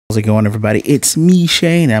How's it going, everybody? It's me,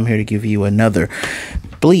 Shane. I'm here to give you another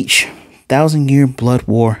Bleach 1000-Year Blood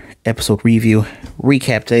War episode review.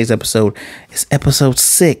 Recap. Today's episode is episode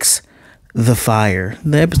 6, The Fire.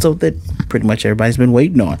 The episode that pretty much everybody's been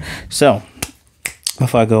waiting on. So,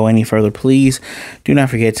 before I go any further, please do not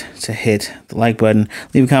forget to hit the like button,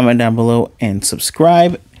 leave a comment down below, and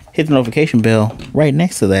subscribe. Hit the notification bell right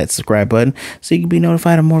next to that subscribe button so you can be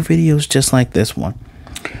notified of more videos just like this one.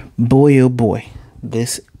 Boy, oh boy,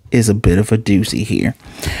 this is a bit of a doozy here.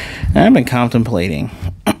 Now, I've been contemplating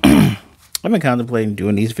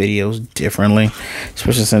doing these videos differently,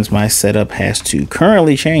 especially since my setup has to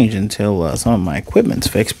currently change until some of my equipment's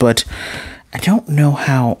fixed, but I don't know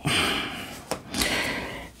how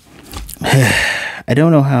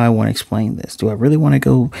I want to explain this. Do I really want to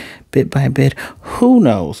go bit by bit? Who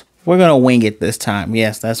knows? We're going to wing it this time.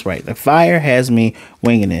 Yes, that's right. The Fire has me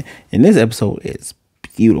winging it. And this episode is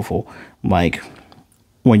beautiful. Like,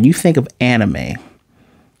 when you think of anime,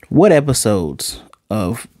 what episodes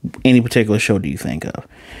of any particular show do you think of?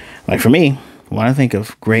 Like, for me, when I think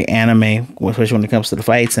of great anime, especially when it comes to the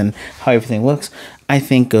fights and how everything looks, I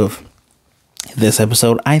think of this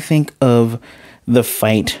episode. I think of the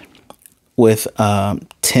fight with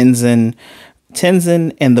Tenzin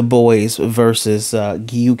and the boys versus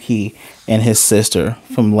Gyuki and his sister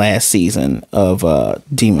from last season of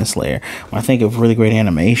Demon Slayer. When I think of really great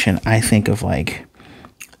animation, I think of like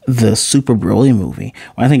the Super Broly movie.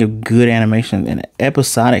 When I think of good animation in an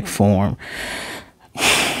episodic form,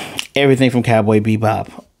 everything from Cowboy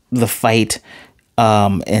Bebop, the fight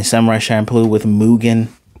in Samurai Champloo with Mugen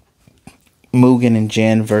and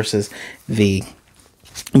Jin versus the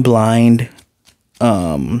blind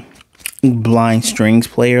strings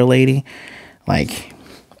player lady, like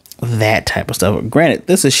that type of stuff. Granted,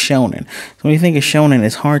 this is shonen, so when you think of shonen,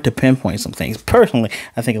 it's hard to pinpoint some things. Personally,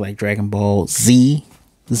 I think of like Dragon Ball Z,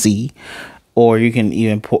 or you can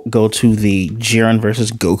even go to the Jiren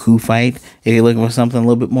versus Goku fight if you're looking for something a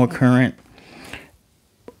little bit more current.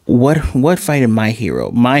 What fight in My Hero?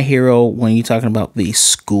 My Hero, when you're talking about the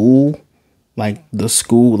school, like the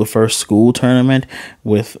first school tournament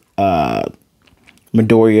with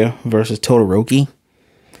Midoriya versus Todoroki,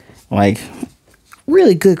 like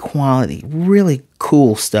really good quality, really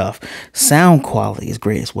cool stuff. Sound quality is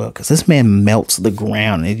great as well because this man melts the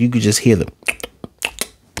ground and you could just hear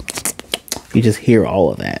you just hear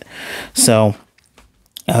all of that. So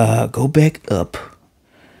go back up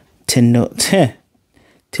 10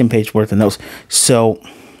 page worth of notes. So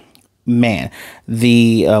man,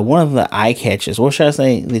 the one of the eye catches, or should I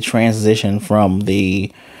say the transition from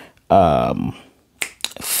the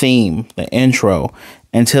theme, the intro,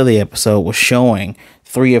 until the episode was showing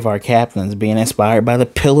 3 of our captains being inspired by the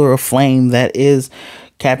pillar of flame that is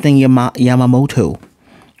Captain Yamamoto,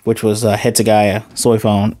 which was Hetsugaya,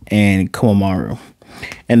 Soifon, and Komaru.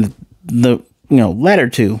 And the latter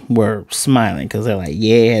 2 were smiling because they're like,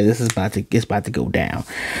 yeah, this is about to go down.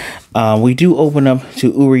 We do open up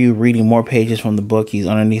to Uryu reading more pages from the book. He's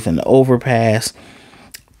underneath an overpass,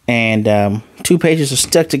 and 2 pages are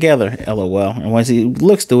stuck together, LOL. And once he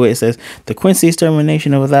looks through it, it says, the Quincy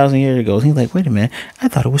extermination of 1,000 years ago. And he's like, wait a minute, I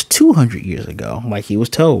thought it was 200 years ago, like he was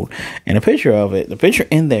told. And a picture of it, the picture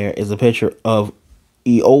in there is a picture of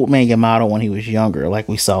the old man Yamato when he was younger, like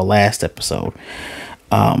we saw last episode.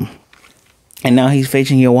 And now he's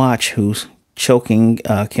facing Yhwach, who's choking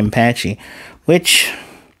Kenpachi, which,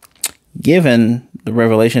 given the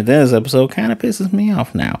revelation at the end of this episode, kind of pisses me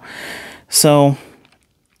off now. So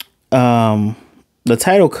the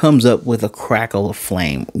title comes up with a crackle of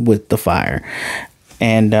flame with the fire,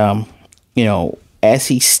 and as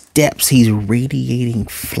he steps, he's radiating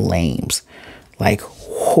flames. Like,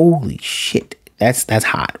 holy shit, that's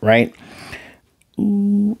hot, right?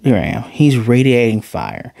 Ooh, here I am. He's radiating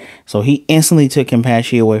fire. So he instantly took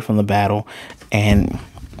Kenpachi away from the battle, and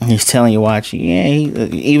he's telling Yhwach,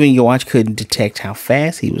 even Yhwach couldn't detect how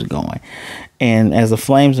fast he was going. And as the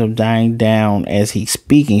flames are dying down, as he's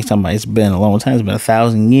speaking, he's talking about it's been a long time. It's been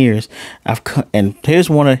 1,000 years. And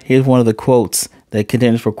here's one of the quotes that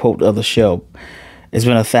contends for quote of the show. It's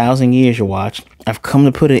been 1,000 years, Yhwach. I've come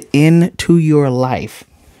to put an end to your life.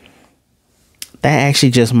 That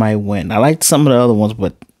actually just might win. I liked some of the other ones,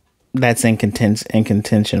 but that's in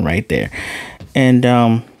contention right there.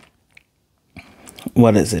 And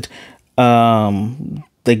what is it?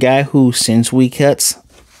 The guy who Sensui cuts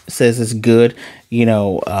says it's good.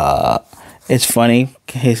 It's funny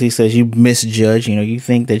because he says you misjudge. You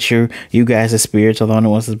think that you guys as spirits are the only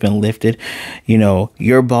ones that's been lifted.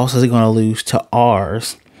 Your boss is going to lose to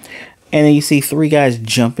ours. And then you see 3 guys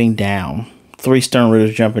jumping down. 3 stern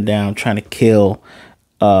ridders jumping down, trying to kill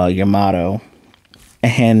Yamato.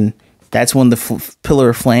 And that's when the pillar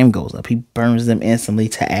of flame goes up. He burns them instantly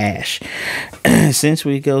to ash.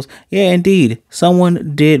 Essentially, he goes, yeah, indeed,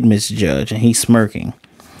 someone did misjudge, and he's smirking.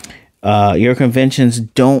 Your conventions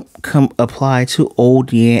don't apply to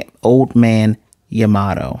old man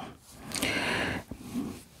Yamato.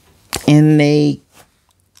 And they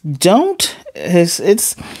don't.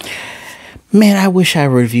 It's man, I wish I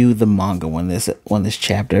reviewed the manga when these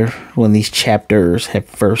chapters have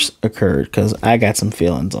first occurred, because I got some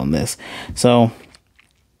feelings on this. So,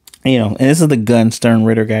 and this is the Stern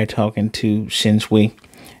Ritter guy talking to Shinsui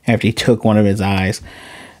after he took one of his eyes.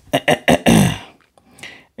 And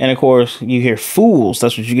of course, you hear fools.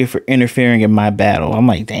 That's what you get for interfering in my battle. I'm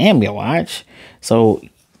like, damn, Yhwach. So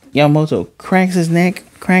Yamamoto cracks his neck,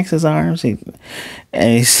 cracks his arms, he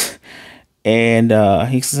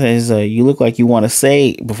says, you look like you want to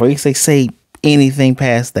say, before he say anything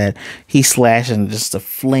past that, he slashes and just the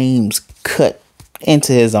flames cut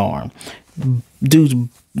into his arm. Dude's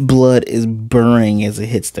blood is burning as it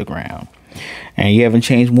hits the ground. And you haven't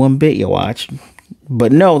changed one bit, Yhwach.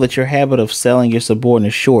 But know that your habit of selling your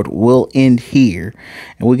subordinates short will end here.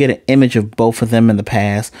 And we get an image of both of them in the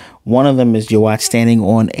past. One of them is Yhwach standing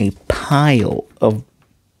on a pile of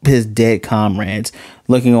his dead comrades,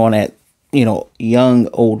 looking on at, young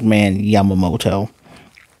old man Yamamoto.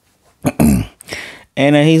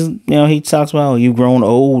 And he talks about, you've grown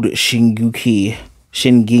old, Shigenkuni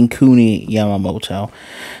Yamamoto.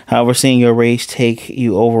 However, seeing your rage take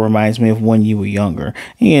you over reminds me of when you were younger.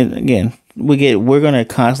 And again, we're gonna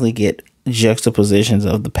constantly get juxtapositions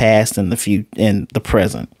of the past and the future and the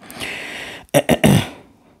present.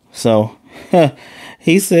 So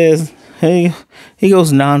he says, hey, he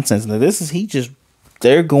goes nonsense. Now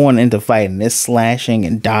they're going into fighting, this slashing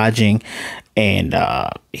and dodging, and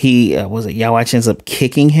Yhwach ends up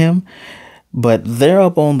kicking him, but they're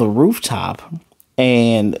up on the rooftop,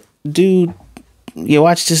 and dude,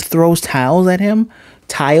 Yhwach just throws tiles at him,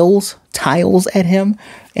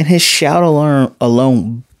 and his shout alarm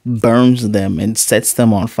alone burns them and sets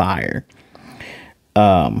them on fire.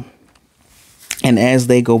 And as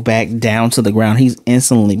they go back down to the ground, he's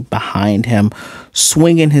instantly behind him,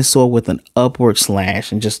 swinging his sword with an upward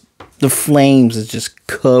slash, and just the flames is just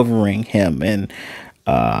covering him, and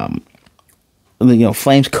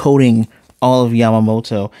flames coating all of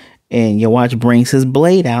Yamamoto. And Yhwach brings his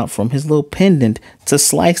blade out from his little pendant to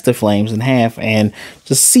slice the flames in half, and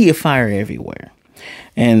just see a fire everywhere.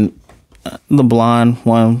 And the blonde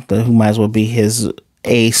one, who might as well be his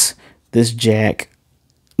ace, this jackass,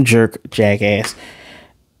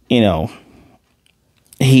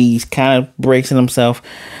 he's kind of bracing himself,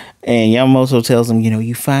 and Yamamoto tells him,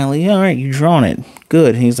 you finally, all right, you drawn it,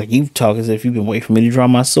 good. And he's like, you talk as if you've been waiting for me to draw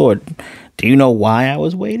my sword. Do you know why I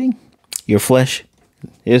was waiting? Your flesh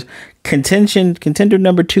is contender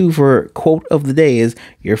number 2 for quote of the day is,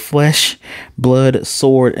 your flesh, blood,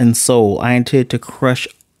 sword, and soul. I intend to crush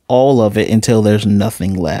all of it until there's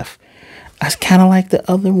nothing left. I kind of like the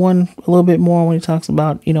other one a little bit more when he talks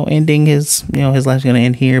about, ending his, his life's going to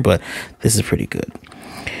end here, but this is pretty good.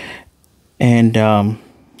 And all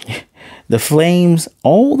the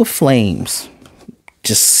flames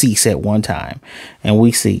just cease at one time, and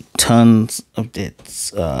we see tons of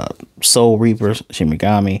soul reapers,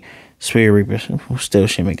 Shimigami, spirit reapers, still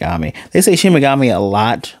Shimigami. They say Shimigami a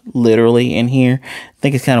lot literally in here. I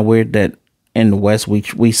think it's kind of weird that in the West we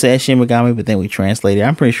said Shimigami, but then we translated.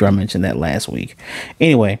 I'm pretty sure I mentioned that last week.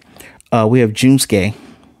 Anyway, we have Junsuke.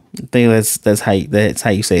 I think that's how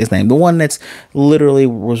you say his name. The one that's literally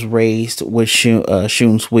was raised with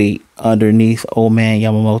Shunsui underneath old man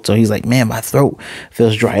Yamamoto. He's like, man, my throat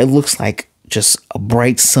feels dry. It looks like just a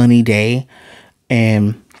bright sunny day,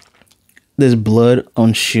 and there's blood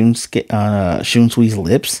on Shunsui's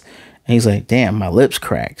lips. And he's like, damn, my lips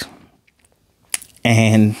cracked.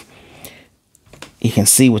 And you can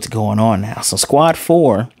see what's going on now. So Squad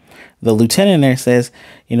 4, the lieutenant there says,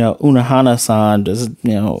 Unohana-san does,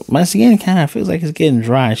 my skin kind of feels like it's getting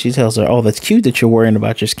dry. She tells her, oh, that's cute that you're worrying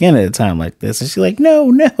about your skin at a time like this. And she's like,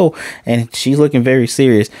 no. And she's looking very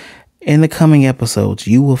serious. In the coming episodes,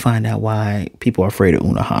 you will find out why people are afraid of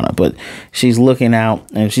Unohana. But she's looking out,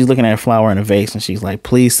 and she's looking at a flower in a vase, and she's like,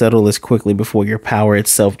 please settle this quickly before your power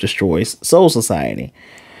itself destroys Soul Society.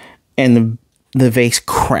 And the vase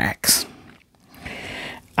cracks.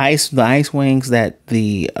 The ice wings that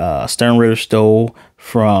the Stern Ritter stole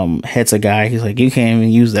from Hetsugai, he's like, you can't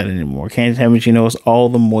even use that anymore. Can't tell me, it's all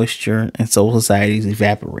the moisture in Soul Society is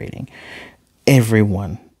evaporating.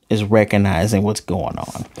 Everyone is recognizing what's going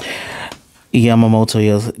on.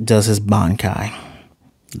 Yamamoto does his Bankai.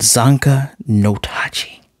 Zanka no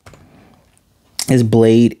Tachi. His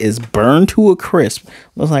blade is burned to a crisp.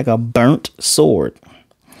 Looks like a burnt sword.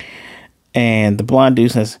 And the blonde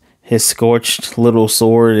dude says his scorched little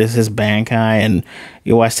sword is his Bankai. And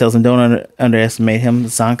Yhwach tells him don't underestimate him.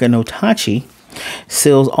 Zanka no Tachi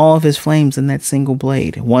seals all of his flames in that single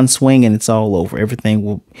blade. One swing and it's all over. Everything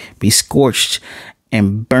will be scorched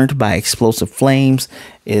and burnt by explosive flames.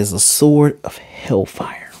 It is a sword of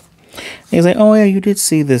hellfire. And he's like, oh yeah, you did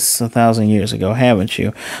see this 1,000 years ago, haven't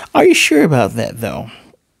you? Are you sure about that though?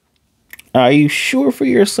 Are you sure for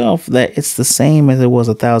yourself that it's the same as it was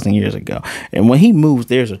 1,000 years ago? And when he moves,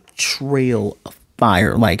 there's a trail of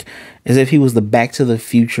fire, like as if he was the Back to the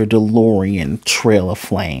Future DeLorean trail of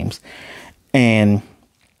flames. And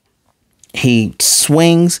he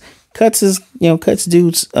swings, cuts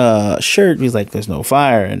dude's shirt. He's like, there's no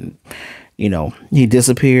fire. And, he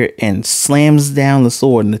disappeared and slams down the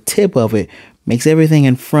sword. And the tip of it makes everything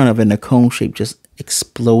in front of it in a cone shape just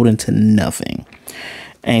explode into nothing.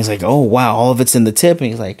 And he's like, oh, wow, all of it's in the tip. And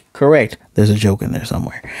he's like, correct. There's a joke in there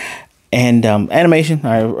somewhere. And animation,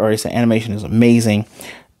 I already said animation is amazing.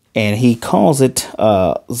 And he calls it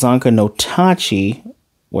Zanka no Tachi,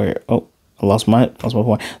 where, I lost my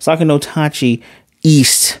point. Zanka no Tachi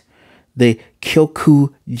East, the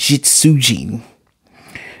Kyoku Jitsujin.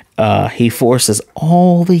 He forces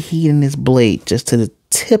all the heat in his blade just to the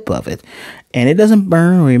tip of it. And it doesn't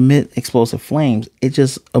burn or emit explosive flames. It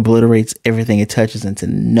just obliterates everything it touches into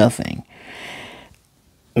nothing.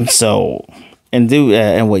 And so, and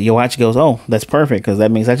what Yhwach goes, oh, that's perfect, because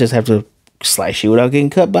that means I just have to slice you without getting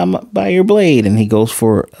cut by your blade. And he goes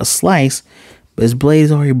for a slice, but his blade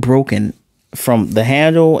is already broken from the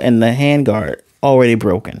handle and the handguard, already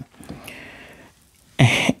broken.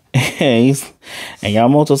 And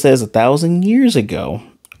Yamamoto says 1,000 years ago,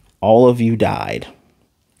 all of you died.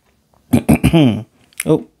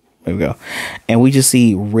 Oh, there we go. And we just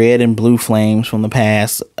see red and blue flames from the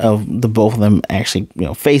past of the both of them actually,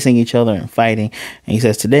 facing each other and fighting. And he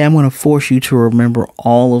says, today I'm going to force you to remember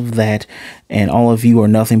all of that, and all of you are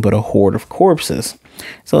nothing but a horde of corpses.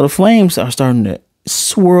 So the flames are starting to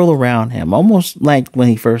swirl around him, almost like when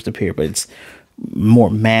he first appeared, but it's more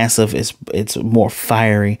massive. It's more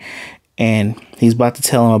fiery. And he's about to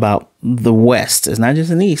tell him about the West. It's not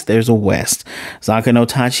just an East, there's a West. Zanka no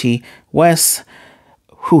Tachi West.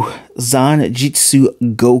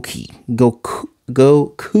 Zanjitsu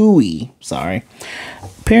Gokui. Sorry.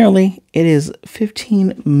 Apparently, it is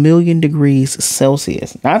 15 million degrees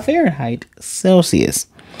Celsius. Not Fahrenheit, Celsius.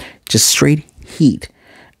 Just straight heat.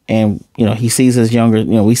 And, he sees his younger,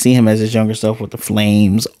 we see him as his younger self with the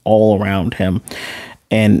flames all around him.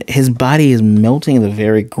 And his body is melting the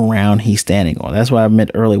very ground he's standing on. That's what I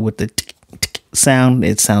meant earlier with the tick, tick sound.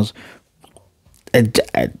 It sounds...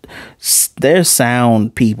 their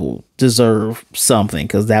sound people deserve something,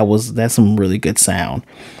 because that's some really good sound.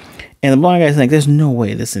 And the blind guy's like, there's no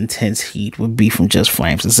way this intense heat would be from just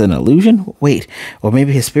flames. It's an illusion? Wait. Or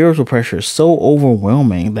maybe his spiritual pressure is so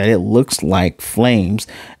overwhelming that it looks like flames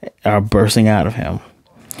are bursting out of him.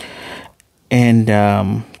 And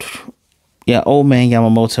old man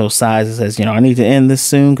Yamamoto sighs and says, I need to end this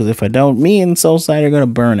soon, because if I don't, me and Soul Side are going to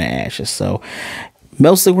burn to ashes. So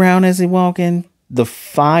melts the ground as he walk in. The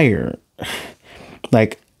fire,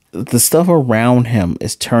 like the stuff around him,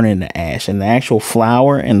 is turning to ash, and the actual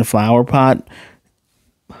flower in the flower pot,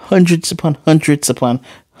 hundreds upon hundreds upon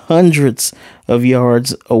hundreds of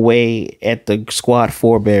yards away at the squad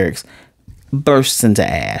 4 barracks, bursts into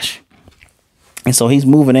ash. And so he's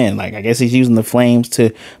moving in, like I guess he's using the flames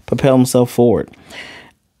to propel himself forward.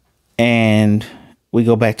 And we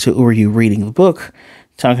go back to Uryu reading the book,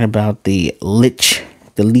 talking about the Leech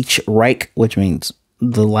Reich, which means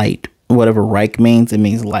the light. Whatever Reich means, it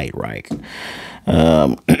means light Reich.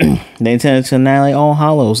 They intended to annihilate all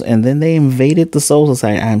hollows, and then they invaded the Soul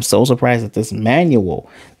Society. I'm so surprised that this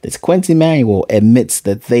Quincy manual, admits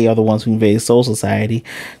that they are the ones who invaded Soul Society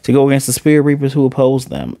to go against the Spirit Reapers who opposed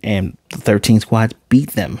them, and the 13 squads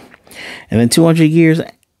beat them. And then 200 years,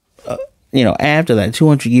 after that,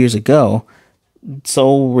 200 years ago,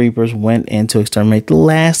 Soul Reapers went in to exterminate the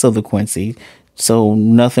last of the Quincy, so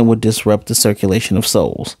nothing would disrupt the circulation of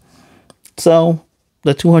souls. So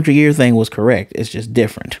the 200-year thing was correct. It's just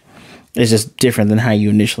different. It's just different than how you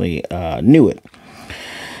initially knew it.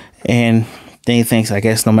 And then he thinks, I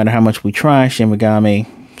guess no matter how much we try, Shin Megami,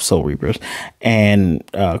 Soul Reapers, and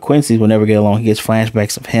Quincy's will never get along. He gets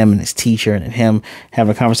flashbacks of him and his teacher, and him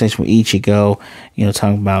having a conversation with Ichigo,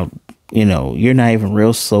 talking about, you're not even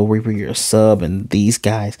real Soul Reaper, you're a sub, and these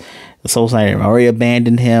guys, the Soul Society, have already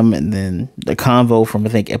abandoned him. And then the convo from, I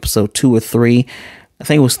think, episode 2 or 3, I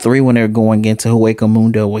think it was 3 when they were going into Hueco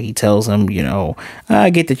Mundo, where he tells him, you know, I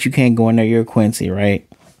get that you can't go in there. You're Quincy, right?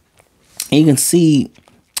 And you can see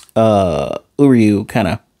Uryu kind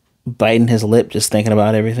of biting his lip, just thinking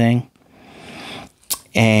about everything.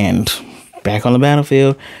 And back on the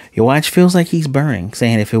battlefield, Yhwach feels like he's burning,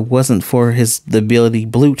 saying if it wasn't for the ability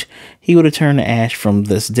Bleach, he would have turned to ash from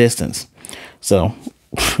this distance. So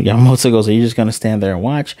Yamamoto goes, are you just going to stand there and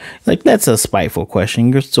watch? Like, that's a spiteful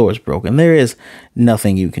question. Your sword's broken. There is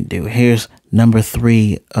nothing you can do. Here's number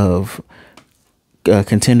 3 of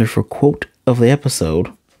contender for quote of the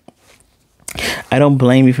episode. I don't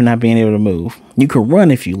blame you for not being able to move. You can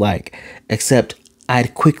run if you like, except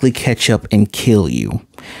I'd quickly catch up and kill you.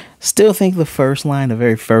 Still think the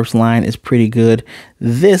very first line is pretty good.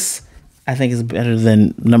 This, I think, is better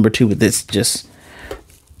than number 2, but this just,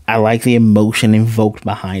 I like the emotion invoked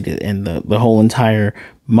behind it, and the whole entire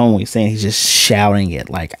moment he's saying, he's just shouting it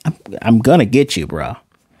like, I'm gonna get you, bro.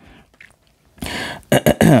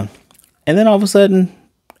 And then all of a sudden,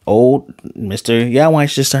 old Mr.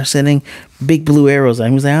 Yhwach just starts sending big blue arrows at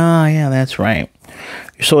him. He's like, oh yeah, that's right.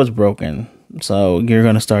 Your sword's broken, so you're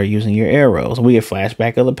gonna start using your arrows. We get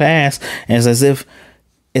flashback of the past, and it's as if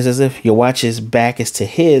Yhwach's back is to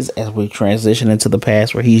his as we transition into the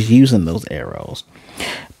past where he's using those arrows.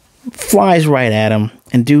 Flies right at him,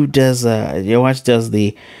 and Yhwach does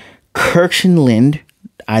the Kirchenlind.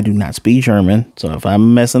 I do not speak German, so if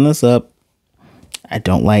I'm messing this up, I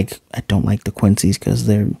don't like the Quincy's because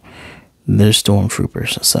they're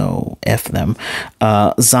stormtroopers, so F them.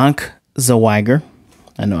 Zonk Zawiger,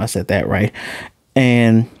 I know I said that right,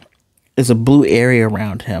 and there's a blue area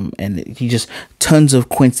around him, and he just tons of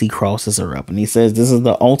Quincy crosses are up, and he says this is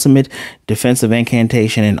the ultimate defensive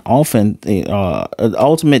incantation and ultimate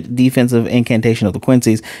defensive incantation of the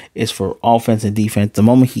Quincy's is for offense and defense. The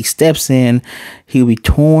moment he steps in, he'll be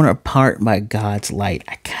torn apart by God's light.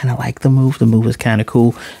 I kind of like the move. The move is kind of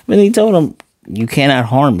cool. But he told him, you cannot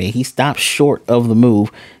harm me. He stops short of the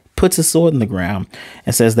move, puts his sword in the ground,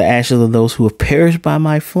 and says, the ashes of those who have perished by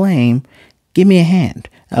my flame, give me a hand.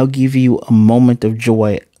 I'll give you a moment of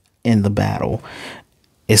joy in the battle.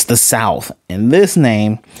 It's the South, and this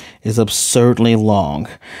name is absurdly long.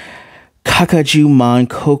 Kakaju Man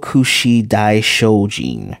Kokushi Dai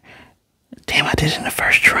Shojin. Damn, I did it in the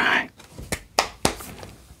first try.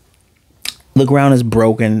 The ground is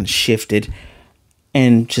broken, shifted,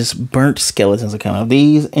 and just burnt skeletons are coming out.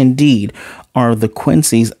 These, indeed, are the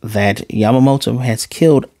Quincy's that Yamamoto has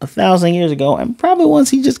killed 1,000 years ago, and probably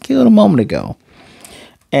ones he just killed a moment ago.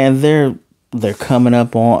 And they're coming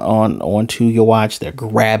up onto Yhwach. They're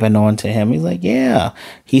grabbing onto him. He's like, yeah.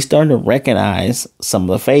 He's starting to recognize some of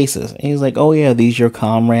the faces. And he's like, oh yeah, these are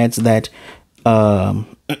comrades that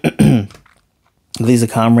these are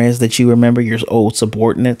comrades that you remember, your old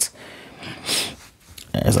subordinates.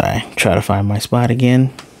 As I try to find my spot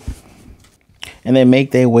again. And they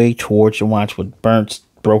make their way towards Yhwach with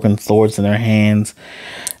broken swords in their hands.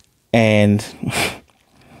 And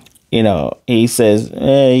you know, he says,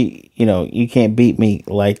 hey, you know, you can't beat me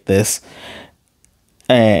like this.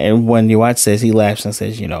 And when Yhwach says, he laughs and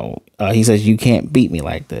says, you know, he says, you can't beat me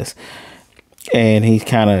like this. And he's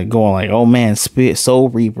kind of going like, oh man, soul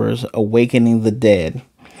reapers awakening the dead.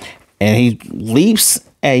 And he leaps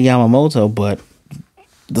at Yamamoto, but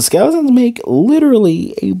the skeletons make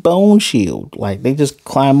literally a bone shield. Like, they just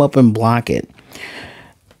climb up and block it.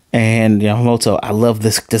 And Yamamoto, I love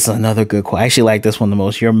this. This is another good quote. I actually like this one the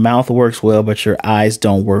most. Your mouth works well, but your eyes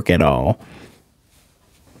don't work at all.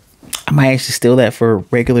 I might actually steal that for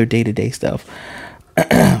regular day-to-day stuff.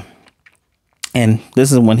 And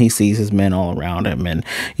this is when he sees his men all around him. And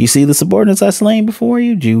you see the subordinates I slain before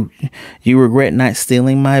you? Do you regret not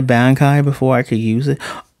stealing my Bankai before I could use it?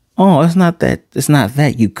 Oh, it's not that. It's not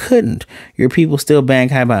that you couldn't. Your people still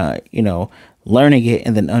Bankai by, you know, learning it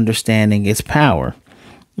and then understanding its power.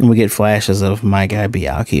 And we get flashes of my guy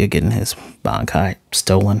Byakuya getting his Bankai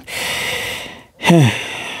stolen.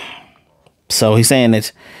 So he's saying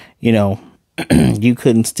that, you know, you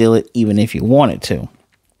couldn't steal it even if you wanted to.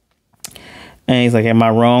 And he's like, am I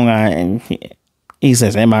wrong? He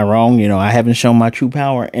says, am I wrong? You know, I haven't shown my true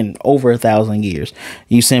power in over 1,000 years.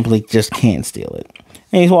 You simply just can't steal it.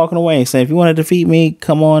 And he's walking away and saying, if you want to defeat me,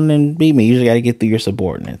 come on and beat me. You just got to get through your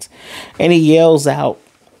subordinates. And he yells out.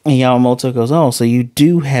 And Yamamoto goes, oh, so you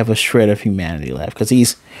do have a shred of humanity left. Because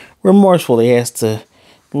he's remorseful. He has to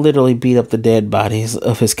literally beat up the dead bodies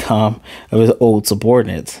of his old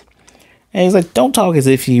subordinates. And he's like, don't talk as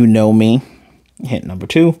if you know me. Hint number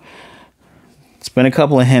 2. It's been a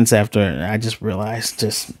couple of hints after I just realized.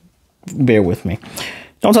 Just bear with me.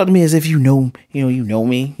 Don't talk to me as if you know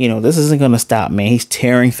me. This isn't going to stop, man. He's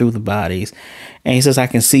tearing through the bodies. And he says, I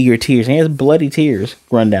can see your tears. And he has bloody tears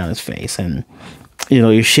run down his face. And,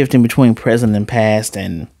 you're shifting between present and past.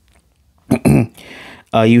 And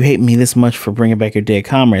you hate me this much for bringing back your dead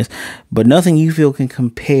comrades. But nothing you feel can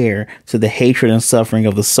compare to the hatred and suffering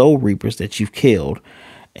of the Soul Reapers that you've killed.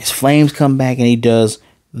 His flames come back and he does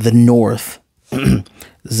the North.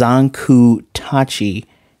 Zanku Tachi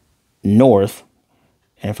North.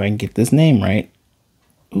 And if I can get this name right.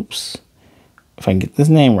 Oops. If I can get this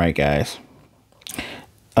name right, guys.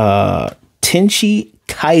 Tenchi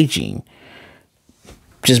Kaijin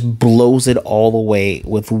just blows it all the way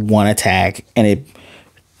with one attack. And it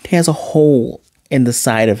has a hole in the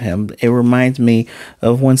side of him. It reminds me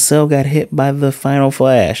of when Cell got hit by the Final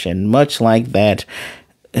Flash. And much like that,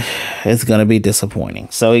 it's going to be disappointing.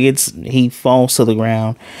 So he falls to the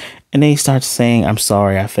ground. And then he starts saying, I'm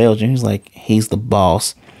sorry, I failed you. He's like, he's the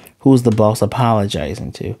boss. Who's the boss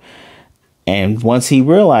apologizing to? And once he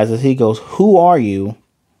realizes, he goes, who are you?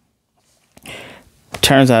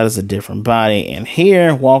 Turns out it's a different body. And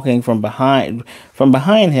here, walking from behind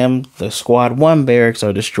him, the Squad 1 barracks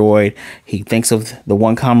are destroyed. He thinks of the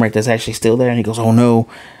one comrade that's actually still there. And he goes, oh no.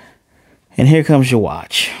 And here comes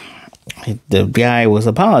Yhwach. The guy was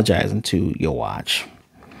apologizing to Yhwach.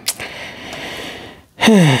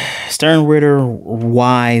 Stern Ritter,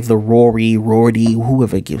 why the Rory,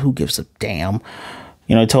 who gives a damn?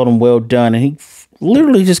 Told him well done, and he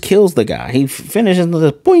literally just kills the guy. He finishes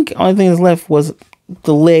the boink. Only thing that's left was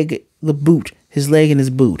the leg, the boot, his leg and his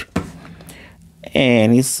boot.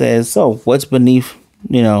 And he says, so what's beneath,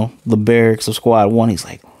 the barracks of Squad 1? He's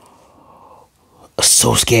like,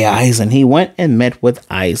 Sosuke Aizen. He went and met with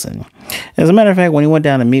Aizen. As a matter of fact, when he went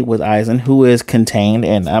down to meet with Aizen, who is contained,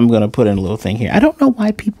 and I'm going to put in a little thing here. I don't know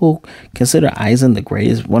why people consider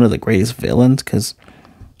Aizen one of the greatest villains, because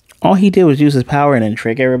all he did was use his power and then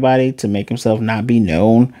trick everybody to make himself not be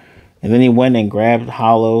known. And then he went and grabbed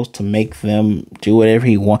hollows to make them do whatever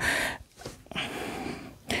he wants.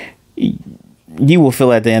 You will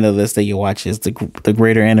feel at the end of this that Yhwach is the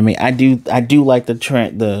greater enemy. I do like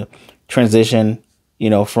the transition,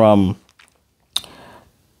 from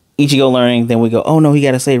Ichigo learning, then we go, oh no, he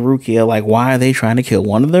got to save Rukia. Like, why are they trying to kill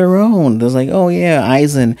one of their own? There's like, oh yeah,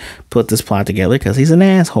 Aizen put this plot together because he's an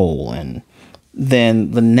asshole. And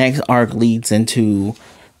then the next arc leads into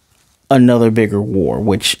another bigger war,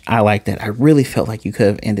 which I like that. I really felt like you could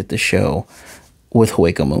have ended the show with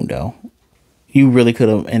Hueco You really could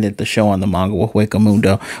have ended the show on the manga with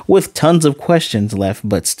Hueco with tons of questions left,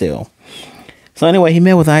 but still. So anyway, he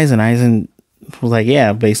met with Aizen. Aizen was like,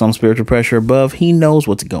 yeah, based on spiritual pressure above, he knows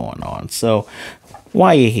what's going on. So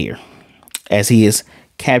why are you here? As he is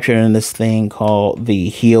captured in this thing called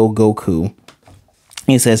the Hyogoku.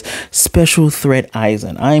 He says, special threat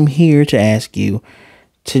Aizen, I'm here to ask you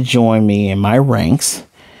to join me in my ranks.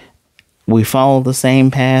 We follow the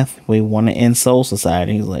same path. We want to end Soul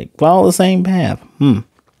Society. He's like, follow the same path.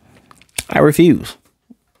 I refuse.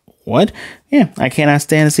 What? Yeah, I cannot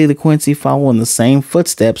stand to see the Quincy follow in the same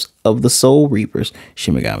footsteps of the Soul Reapers,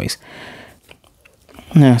 Shimigamis.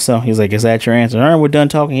 Yeah, so he's like, is that your answer? All right, we're done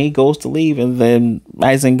talking. He goes to leave, and then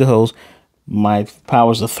Aizen goes, my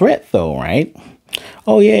power's a threat, though, right?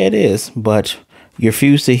 Oh, yeah, it is, but you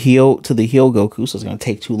refuse to heal to the Hyogoku, so it's going to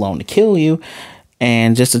take too long to kill you,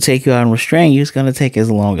 and just to take you out and restrain you, it's going to take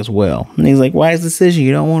as long as well. And he's like, wise decision.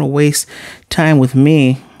 You don't want to waste time with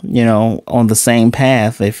me, on the same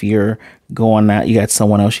path. If you're going out, you got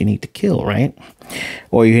someone else you need to kill, right?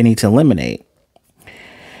 Or you need to eliminate.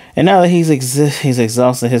 And now that he's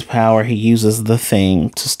exhausted his power, he uses the thing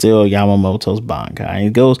to steal Yamamoto's Bankai. He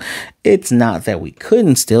goes, it's not that we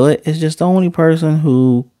couldn't steal it. It's just the only person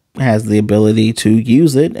who has the ability to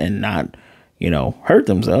use it and not, hurt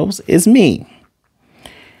themselves is me.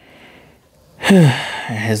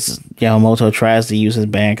 As Yamamoto tries to use his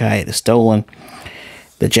Bankai, it is stolen.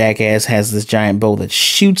 The jackass has this giant bow that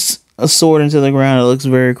shoots a sword into the ground. It looks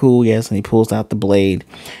very cool, yes, and he pulls out the blade.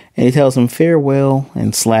 And he tells him farewell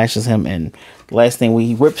and slashes him. And the last thing,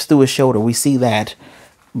 he rips through his shoulder. We see that,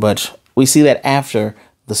 but we see that after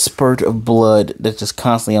the spurt of blood that's just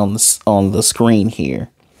constantly on the screen here.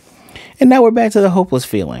 And now we're back to the hopeless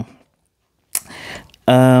feeling.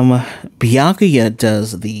 Byakuya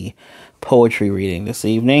does the poetry reading this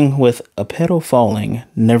evening with a petal falling,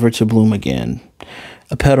 never to bloom again.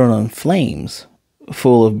 A petal in flames,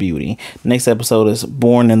 full of beauty. Next episode is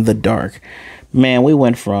Born in the Dark. Man, we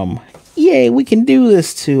went from, yay, we can do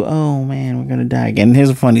this, to, oh man, we're going to die again. And here's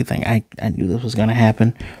a funny thing. I knew this was going to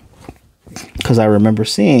happen because I remember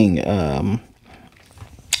seeing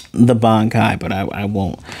the Bankai, but I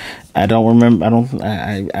won't. I don't remember. I don't.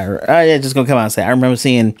 I just gonna come out and say I remember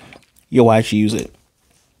seeing Yhwach use it.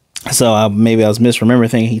 So maybe I was misremembering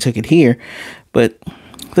thinking he took it here, but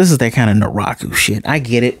this is that kind of Naraku shit. I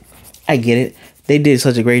get it. I get it. They did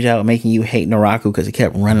such a great job of making you hate Naraku because he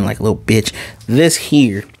kept running like a little bitch. This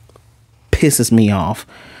here pisses me off.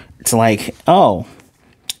 It's like, oh,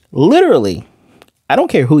 literally, I don't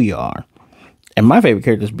care who you are. And my favorite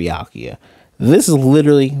character is Byakuya. This is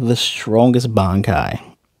literally the strongest Bankai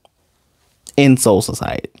in Soul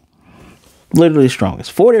Society. Literally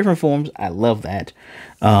strongest. 4 different forms. I love that.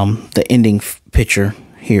 The ending picture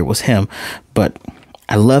here was him. But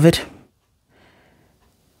I love it.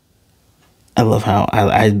 I love how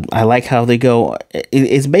I like how they go.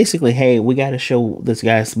 It's basically, hey, we got to show this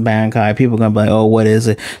guy's Bankai. People are going to be like, oh, what is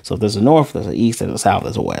it? So if there's a north, there's an east, there's a south,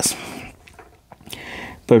 there's a west.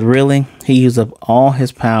 But really, he used up all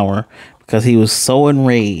his power because he was so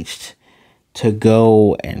enraged to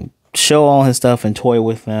go and show all his stuff and toy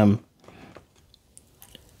with them.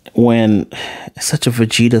 When it's such a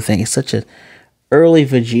Vegeta thing, it's such an early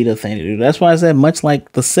Vegeta thing to do. That's why I said, much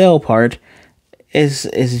like the Cell part, is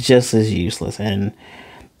just as useless and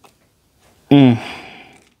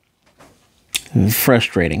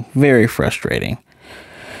frustrating, very frustrating.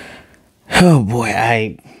 Oh boy,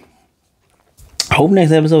 I hope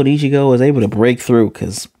next episode Ichigo is able to break through,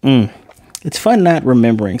 because it's fun not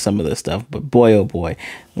remembering some of this stuff, but boy oh boy,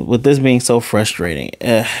 with this being so frustrating,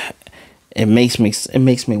 it makes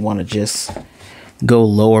me want to just go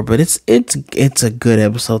lower. But it's a good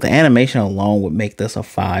episode. The animation alone would make this a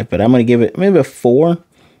 5, but I'm gonna give it maybe a 4,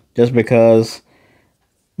 just because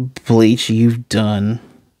Bleach, you've done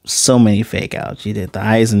so many fake outs. You did the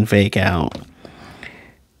Aizen fake out,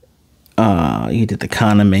 you did the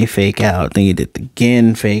Kaname fake out, then you did the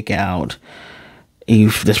Gen fake out.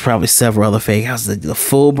 There's probably several other fake outs. The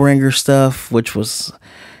Fullbringer stuff, which was,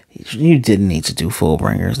 you didn't need to do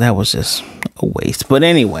Fullbringers. That was just a waste. But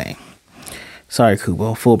anyway, sorry,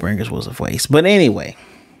 Kubo. Fullbringers was a waste. But anyway,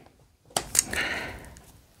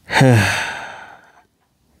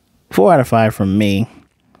 4 out of 5 from me.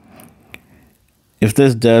 If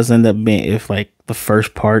this does end up being, if like the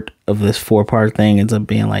first part of this 4-part thing ends up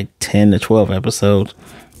being like 10 to 12 episodes,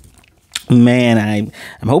 man,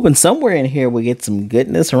 I'm hoping somewhere in here we get some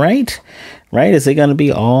goodness, right? Right? Is it going to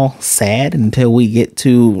be all sad until we get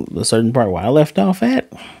to the certain part where I left off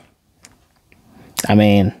at? I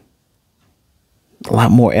mean, a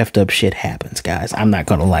lot more effed up shit happens, guys. I'm not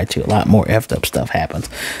going to lie to you. A lot more effed up stuff happens.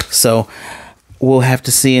 So we'll have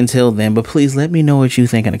to see until then. But please let me know what you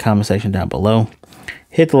think in the comment section down below.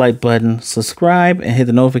 Hit the like button, subscribe, and hit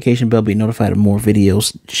the notification bell to be notified of more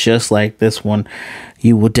videos just like this one.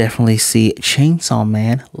 You will definitely see Chainsaw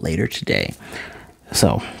Man later today.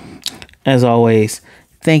 So, as always,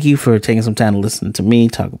 thank you for taking some time to listen to me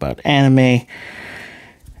talk about anime.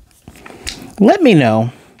 Let me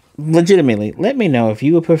know, legitimately, let me know if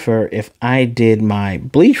you would prefer if I did my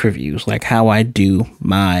Bleach reviews, like how I do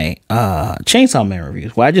my Chainsaw Man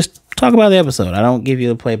reviews, where I just talk about the episode. I don't give you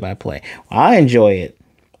the play-by-play. I enjoy it.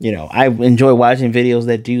 You know, I enjoy watching videos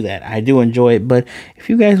that do that. I do enjoy it, but if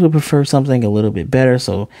you guys would prefer something a little bit better,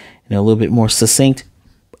 so, you know, a little bit more succinct,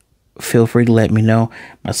 feel free to let me know.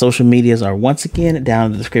 My social medias are once again down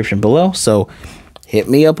in the description below, so hit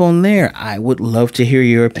me up on there. I would love to hear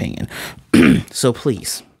your opinion. So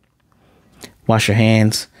please, wash your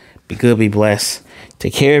hands, be good, be blessed,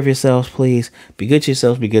 take care of yourselves, please. Be good to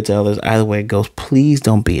yourselves, be good to others. Either way it goes, please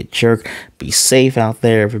don't be a jerk. Be safe out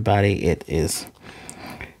there, everybody. It is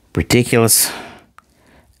ridiculous.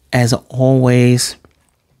 As always,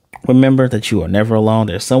 remember that you are never alone.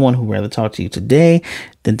 There's someone who would rather talk to you today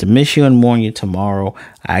than to miss you and mourn you tomorrow.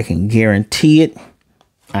 I can guarantee it.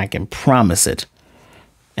 I can promise it.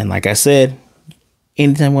 And like I said,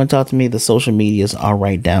 anytime you want to talk to me, the social medias are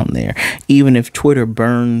right down there. Even if Twitter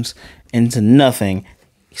burns into nothing,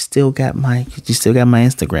 you still got my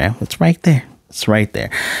Instagram. It's right there. It's right there.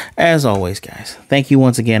 As always, guys, thank you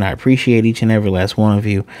once again. I appreciate each and every last one of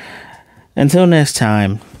you. Until next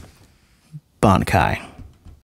time, Bankai.